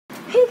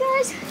Hey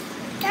guys,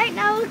 right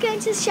now we're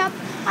going to the shop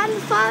and the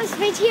first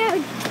video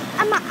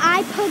and my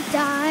iPod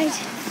died.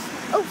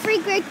 Oh, free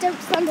grape, don't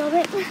stand on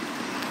it.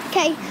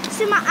 Okay,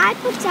 so my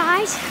iPod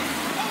died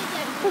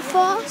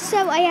before,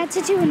 so I had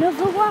to do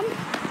another one.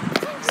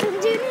 So I'm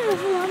doing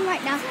another one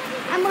right now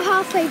and we're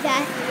halfway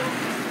there.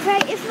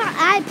 Right, if my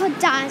iPod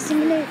dies,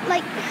 I'm gonna,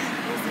 like,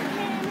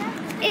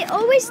 it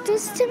always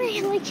does to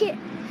me, like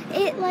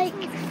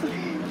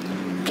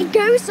it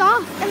goes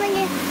off and then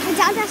my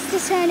dad has to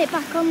turn it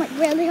back on like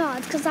really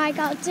hard because I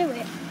can't do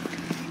it.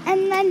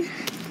 And then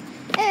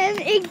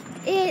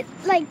it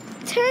like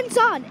turns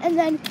on and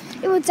then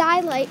it will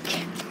die like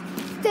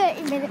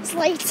 30 minutes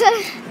later.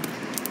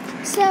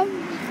 So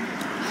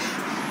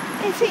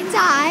if it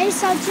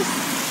dies, I'll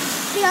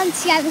just be on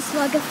Tiana's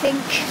vlog, I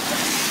think.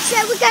 So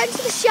we're going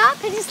to the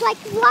shop and it's like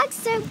a vlog,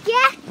 so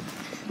yeah,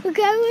 we're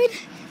going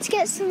to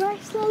get some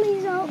nice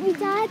lollies, aren't we,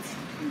 Dad?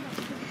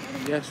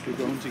 Yes, we're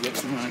going to get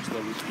some nice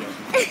lollies together.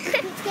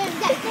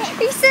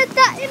 He said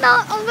that in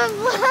our other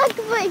vlog,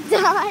 but it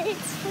died.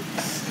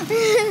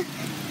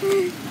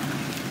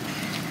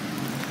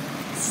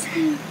 So,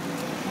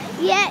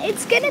 yeah,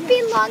 it's going to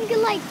be longer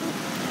like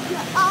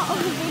our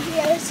other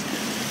videos.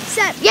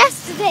 So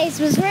yesterday's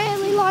was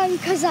really long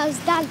because I was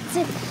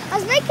dancing. I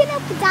was making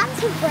up a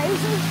dance with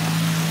Rosie.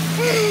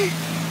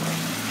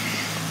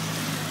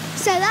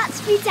 So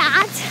that's me,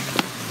 Dad.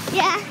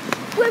 Yeah.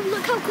 Whoa,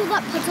 look how cool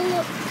that puddle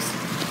looks.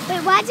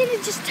 Wait, why didn't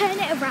it just turn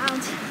it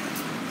around?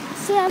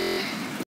 So